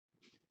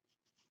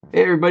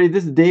Hey everybody,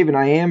 this is Dave and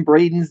I am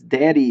Braden's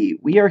daddy.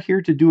 We are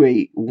here to do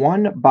a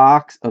one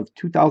box of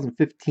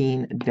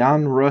 2015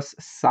 Donruss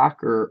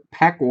Soccer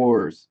Pack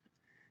Wars.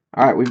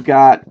 Alright, we've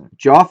got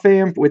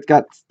Jawfam with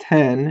got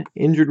 10,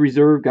 Injured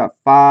Reserve got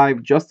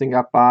 5, Justin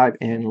got 5,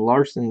 and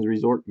Larson's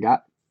Resort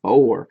got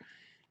 4.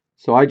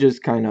 So I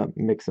just kind of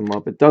mix them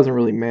up. It doesn't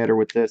really matter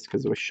with this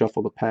because we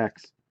shuffle the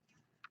packs.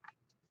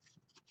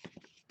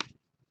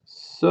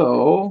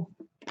 So,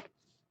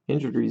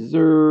 Injured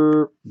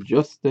Reserve,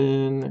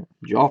 Justin,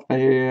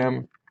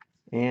 Jawfam,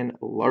 and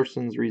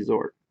Larson's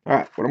Resort.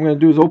 Alright, what I'm going to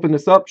do is open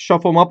this up,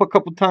 shuffle them up a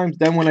couple times,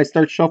 then when I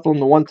start shuffling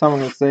the one time I'm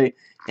going to say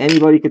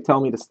anybody could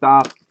tell me to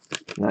stop,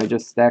 and I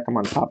just stack them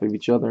on top of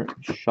each other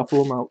and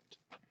shuffle them out.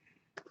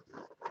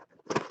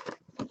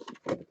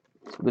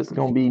 So this is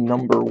going to be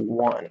number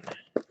 1.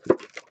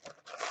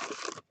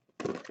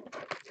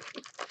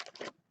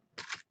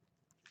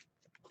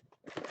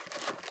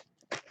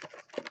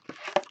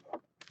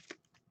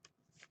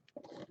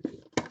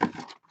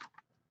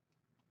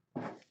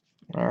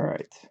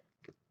 Alright.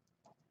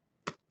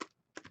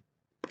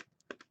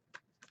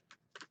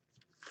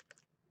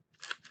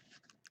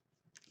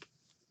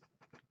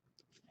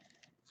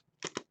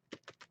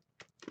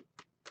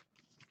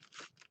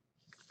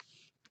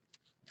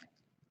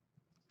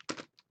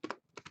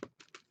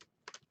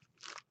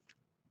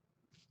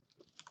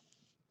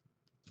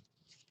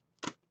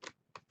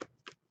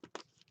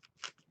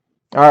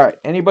 Alright,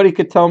 anybody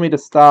could tell me to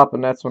stop,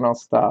 and that's when I'll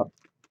stop.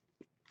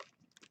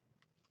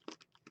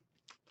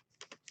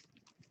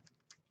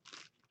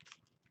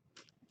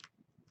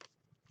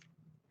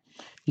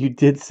 You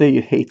did say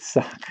you hate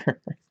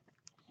soccer.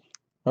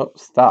 Oh,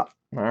 stop.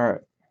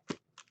 Alright.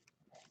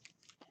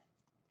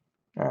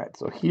 Alright,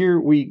 so here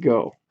we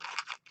go.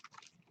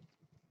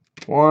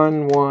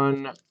 1,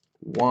 1,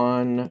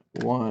 1,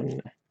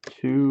 1,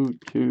 2,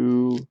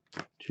 2,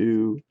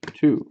 2,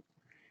 2.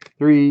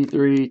 3,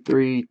 3,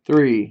 3,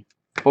 3,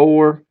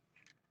 4,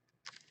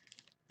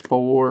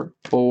 4,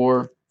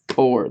 4,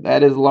 4.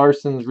 That is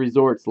Larson's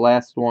Resort's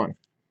last one.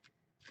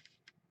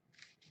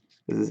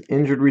 This is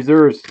Injured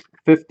Reserve's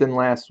 5th and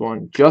last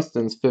one.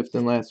 Justin's 5th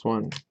and last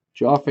one.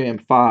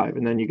 Jawfam 5,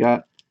 and then you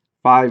got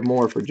 5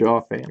 more for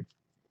Jawfam.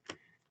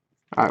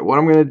 Alright, what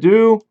I'm going to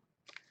do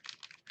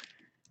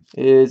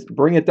is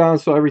bring it down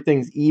so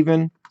everything's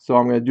even. So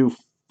I'm going to do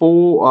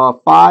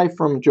 5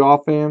 from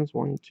Jawfam's.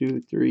 1, 2,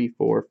 3,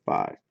 4,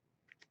 5.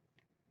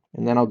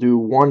 And then I'll do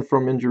 1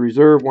 from Injured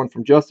Reserve, 1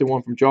 from Justin,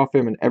 1 from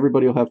Jawfam, and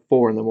everybody will have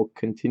 4, and then we'll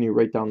continue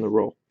right down the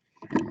row.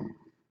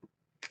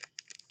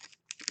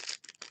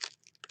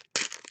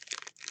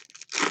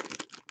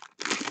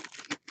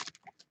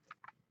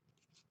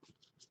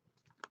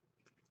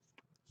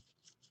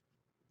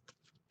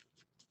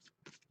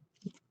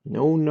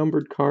 No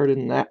numbered card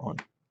in that one.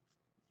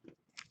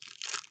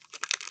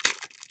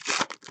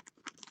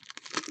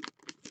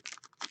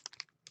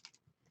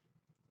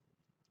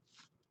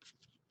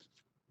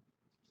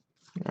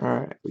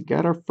 Alright, we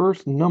got our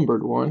first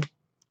numbered one.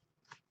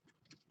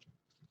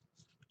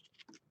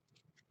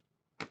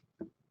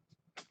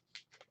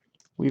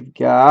 We've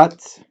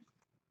got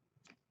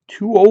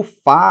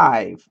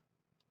 205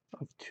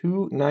 of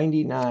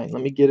 299.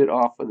 Let me get it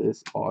off of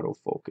this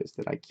autofocus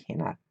that I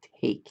cannot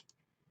take.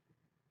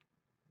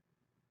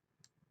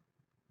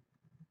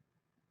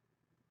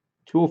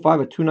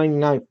 205 of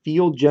 299.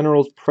 Field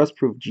Generals Press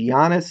Proof.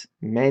 Giannis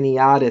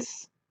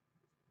Maniatis.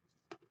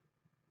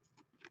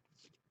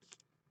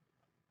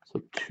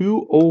 So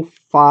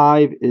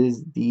 205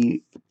 is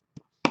the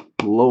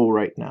low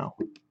right now.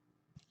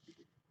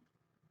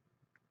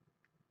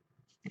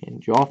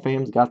 And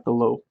Jawfam's got the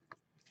low.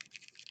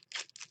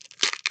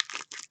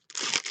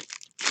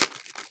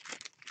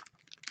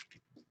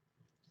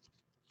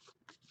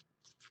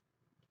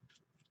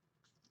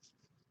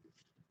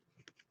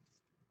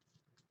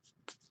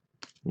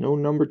 No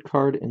numbered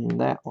card in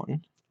that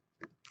one.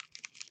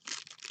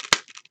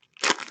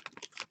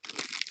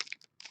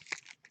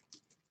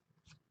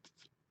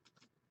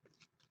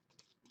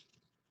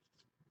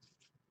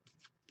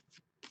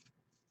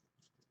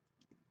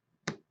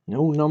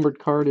 No numbered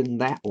card in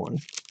that one.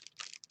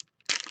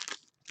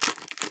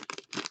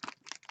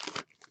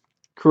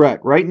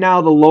 Correct. Right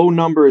now the low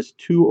number is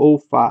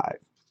 205.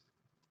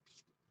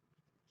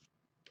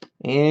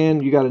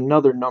 And you got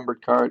another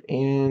numbered card,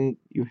 and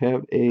you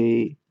have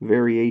a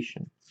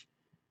variation.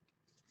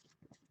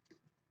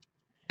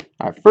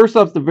 All right, first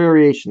off, the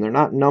variation. They're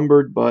not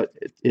numbered, but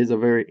it is a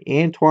very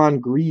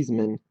Antoine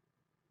Griezmann.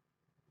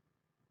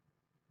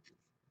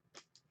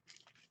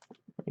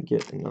 Let me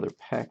get another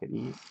pack of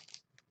these.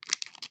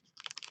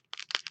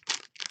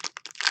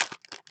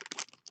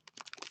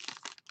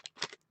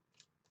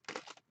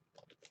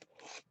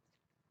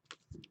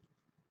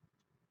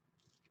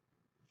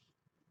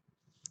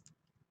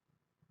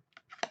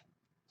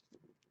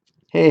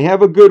 Hey,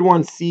 have a good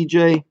one,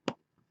 CJ.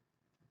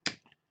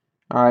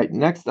 All right,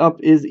 next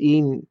up is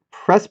a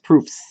Press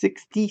Proof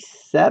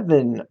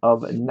 67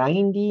 of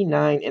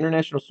 99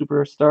 International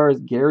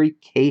Superstars, Gary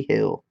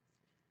Cahill.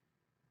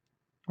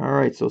 All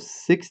right, so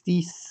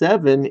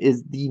 67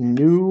 is the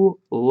new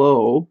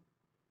low.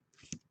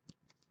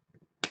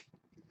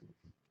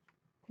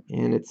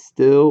 And it's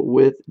still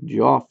with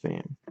Jaw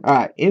Fam. All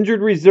right,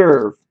 injured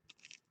reserve.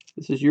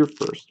 This is your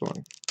first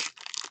one.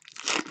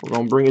 We're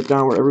going to bring it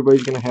down where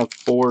everybody's going to have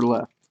 4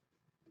 left.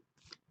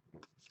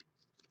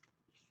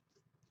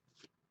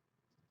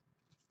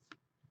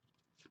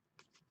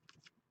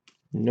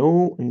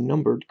 No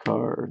numbered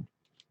card.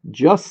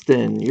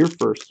 Justin, your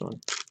first one.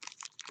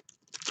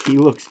 He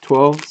looks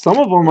 12. Some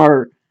of them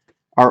are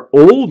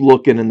old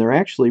looking and they're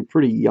actually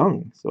pretty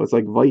young. So it's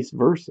like vice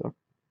versa.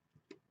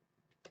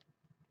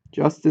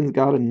 Justin's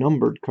got a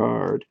numbered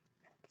card.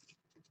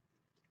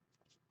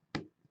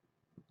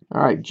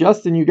 All right,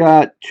 Justin, you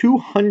got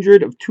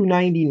 200 of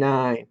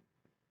 299.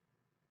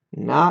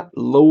 Not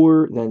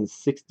lower than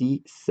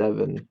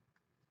 67.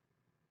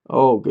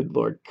 Oh, good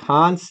Lord.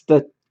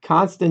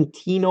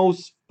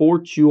 Konstantinos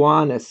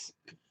Fortunatus.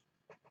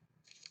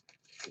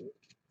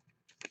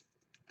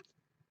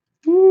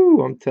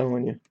 Woo, I'm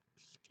telling you.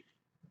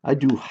 I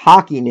do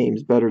hockey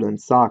names better than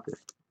soccer.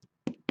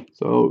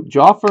 So,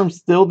 Jaw Firm's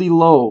still the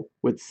low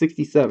with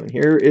 67.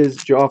 Here is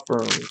Jaw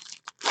Firm's.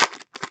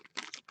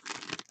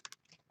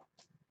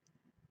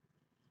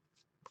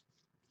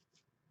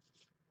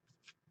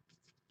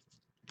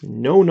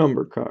 No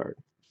number card.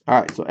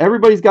 All right, so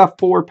everybody's got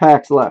 4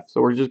 packs left.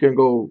 So we're just going to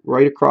go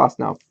right across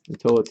now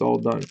until it's all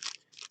done.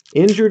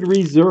 Injured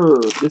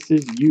reserve. This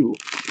is you.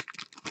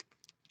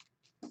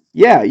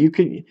 Yeah, you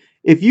can.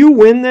 If you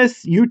win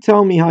this, you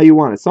tell me how you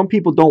want it. Some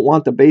people don't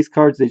want the base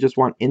cards; they just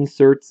want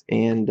inserts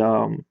and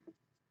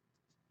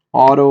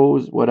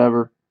autos,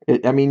 whatever.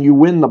 I mean, you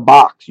win the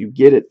box. You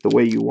get it the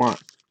way you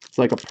want. It's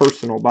like a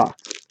personal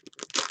box.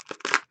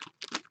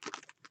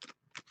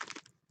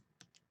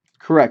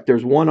 Correct.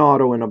 There's 1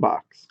 auto in a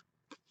box.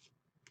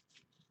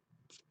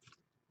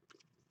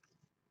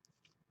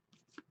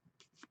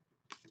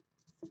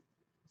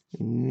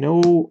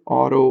 No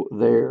auto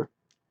there.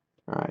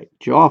 All right,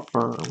 Jaw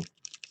Firm.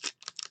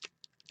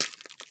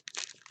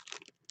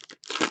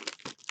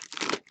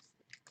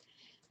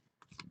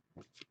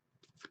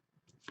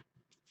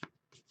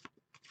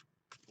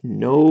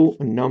 No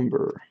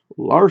number.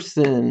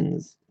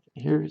 Larson's.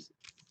 Here's.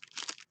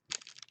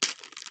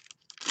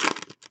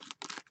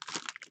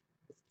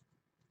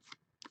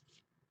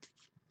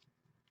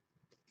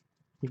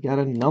 You got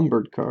a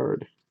numbered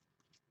card.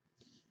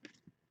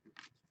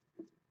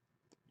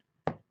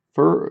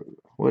 For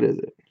what is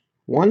it?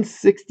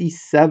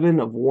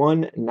 167 of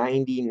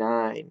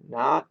 199.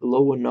 Not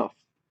low enough.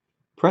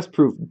 Press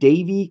proof.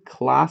 Davy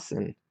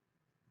Klassen.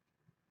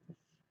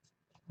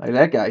 Like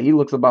that guy. He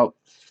looks about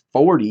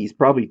 40. He's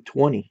probably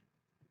 20.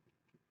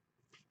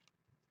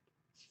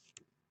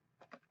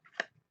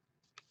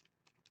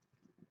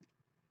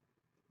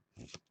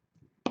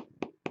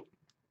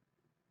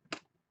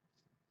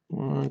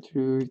 One,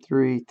 two,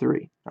 three,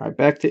 three. All right,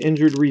 back to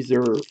injured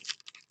reserve.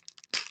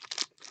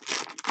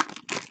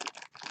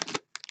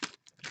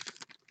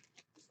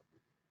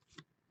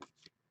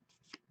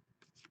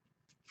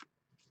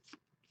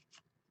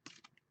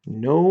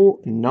 No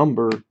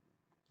number.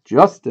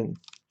 Justin.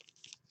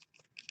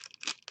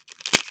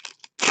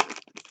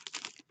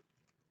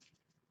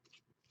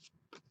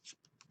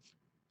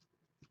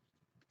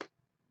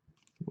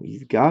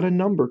 We've got a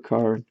number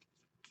card.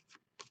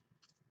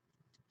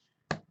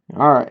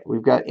 All right,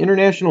 we've got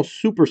international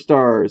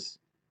superstars.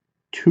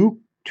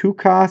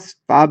 Tukas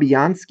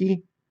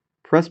Fabianski.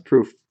 Press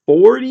proof.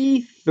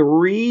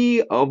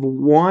 43 of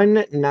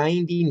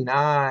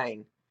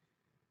 199.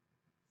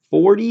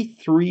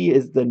 43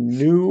 is the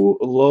new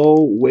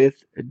low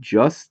with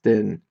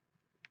Justin.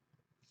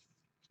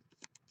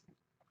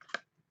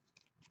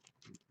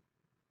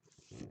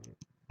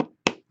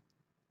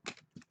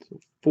 So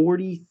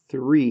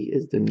 43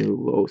 is the new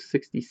low.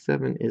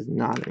 67 is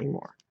not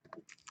anymore.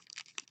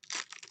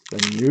 The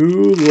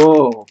new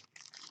low.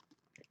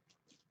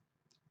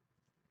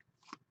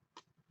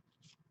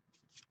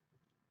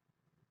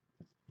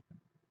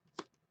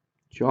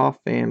 Jaw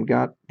Fam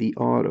got the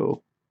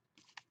auto.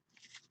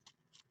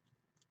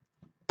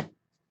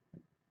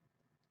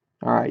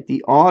 All right,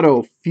 the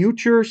auto.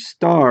 Future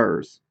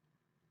Stars.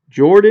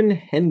 Jordan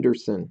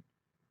Henderson.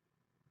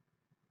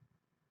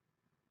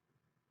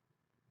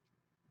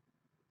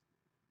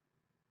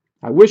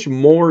 I wish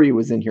Maury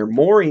was in here.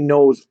 Maury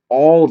knows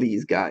all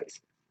these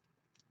guys.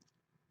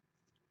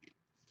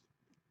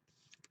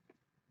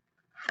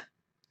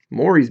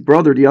 Maury's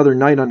brother the other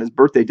night on his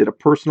birthday did a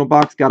personal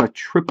box, got a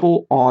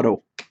triple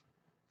auto.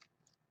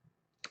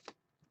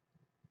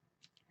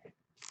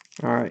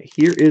 All right,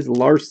 here is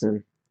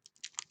Larson.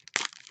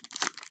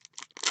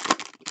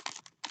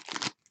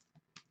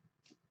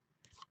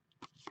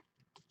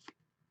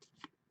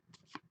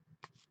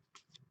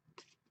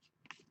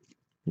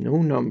 No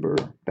number.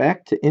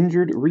 Back to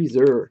injured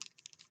reserve.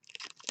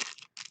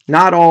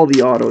 Not all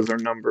the autos are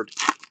numbered.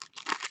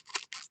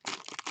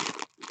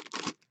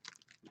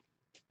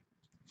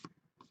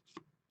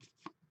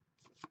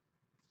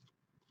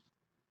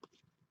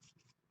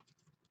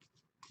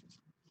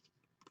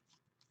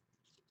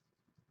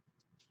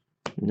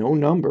 No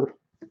number.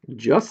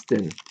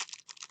 Justin.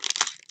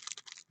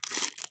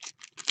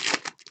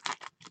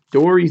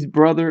 Dory's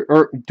brother,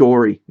 or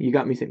Dory, you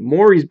got me saying.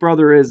 Maury's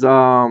brother is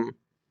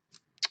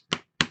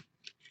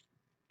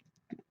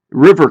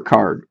River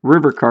Card.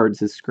 River Card's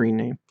his screen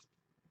name.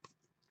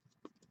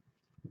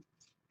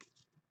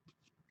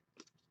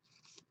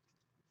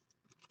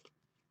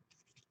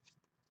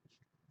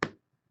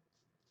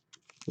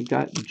 We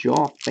got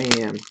Jaw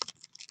Fam.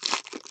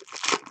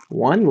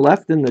 One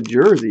left in the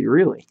jersey,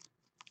 really.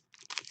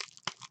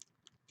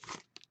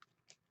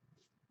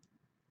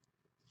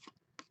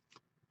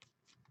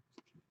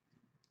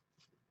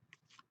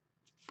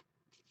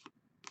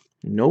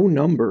 No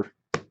number.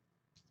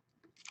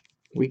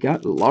 We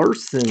got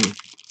Larson.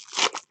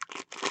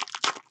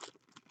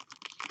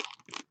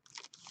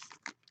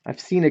 I've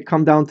seen it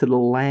come down to the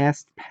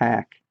last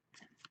pack.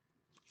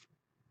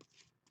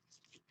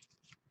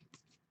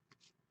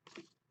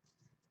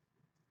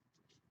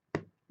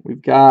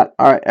 We've got,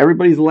 all right,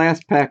 everybody's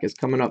last pack is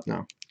coming up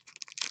now.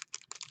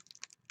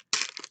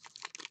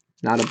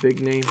 Not a big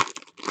name.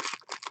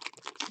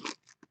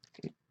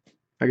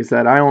 Like I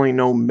said, I only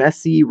know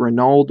Messi,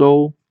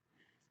 Ronaldo,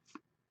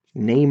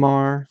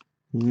 Neymar.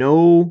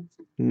 No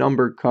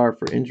numbered card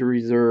for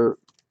injury reserve.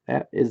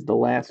 That is the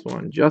last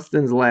one.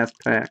 Justin's last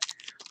pack.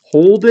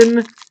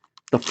 Holden,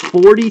 the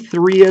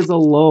 43 as a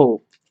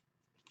low.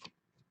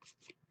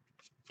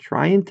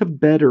 Trying to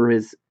better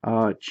his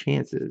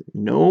chances.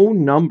 No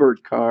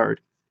numbered card.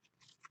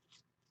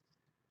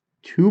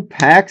 2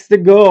 packs to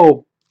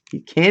go.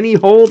 Can he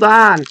hold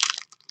on?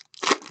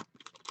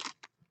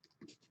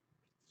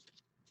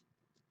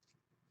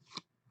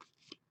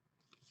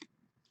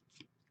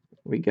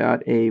 We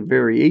got a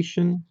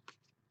variation.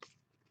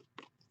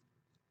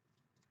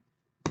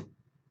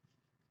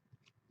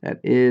 That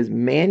is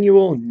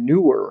Manuel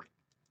Neuer.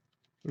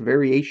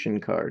 Variation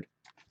card.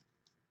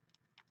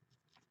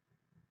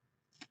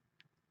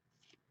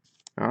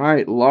 All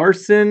right,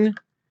 Larson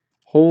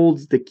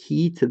holds the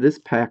key to this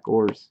pack,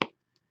 Ors.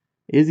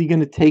 Is he going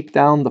to take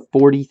down the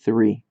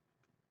 43?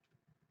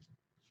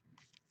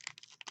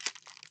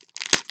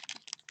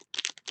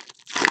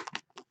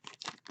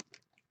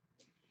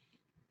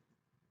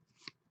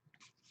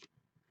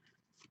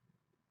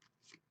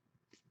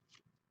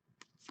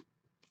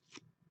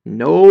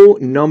 No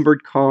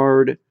numbered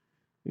card.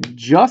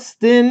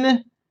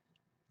 Justin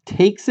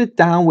takes it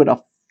down with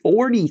a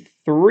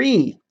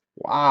 43.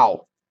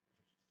 Wow.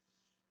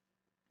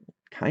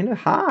 Kind of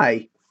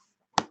high.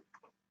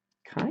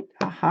 Kind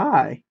of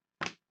high.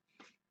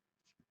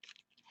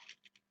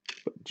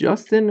 But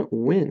Justin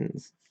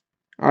wins.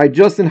 All right,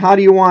 Justin, how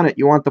do you want it?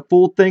 You want the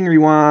full thing or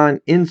you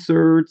want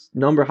inserts,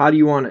 number? How do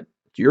you want it?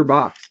 It's your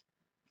box.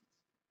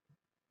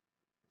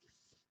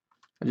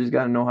 I just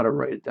got to know how to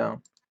write it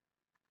down.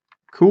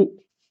 Cool.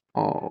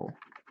 Oh.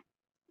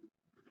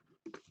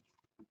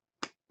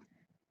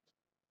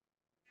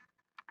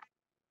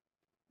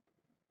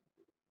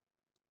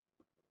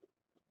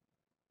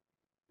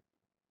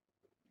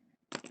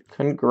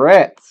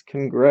 Congrats.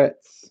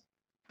 Congrats.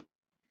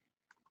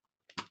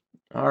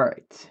 All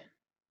right.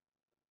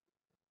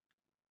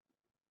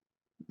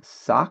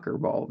 Soccer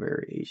ball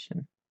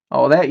variation.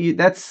 Oh,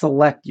 that's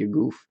select, you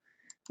goof.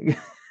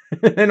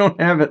 They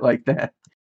don't have it like that.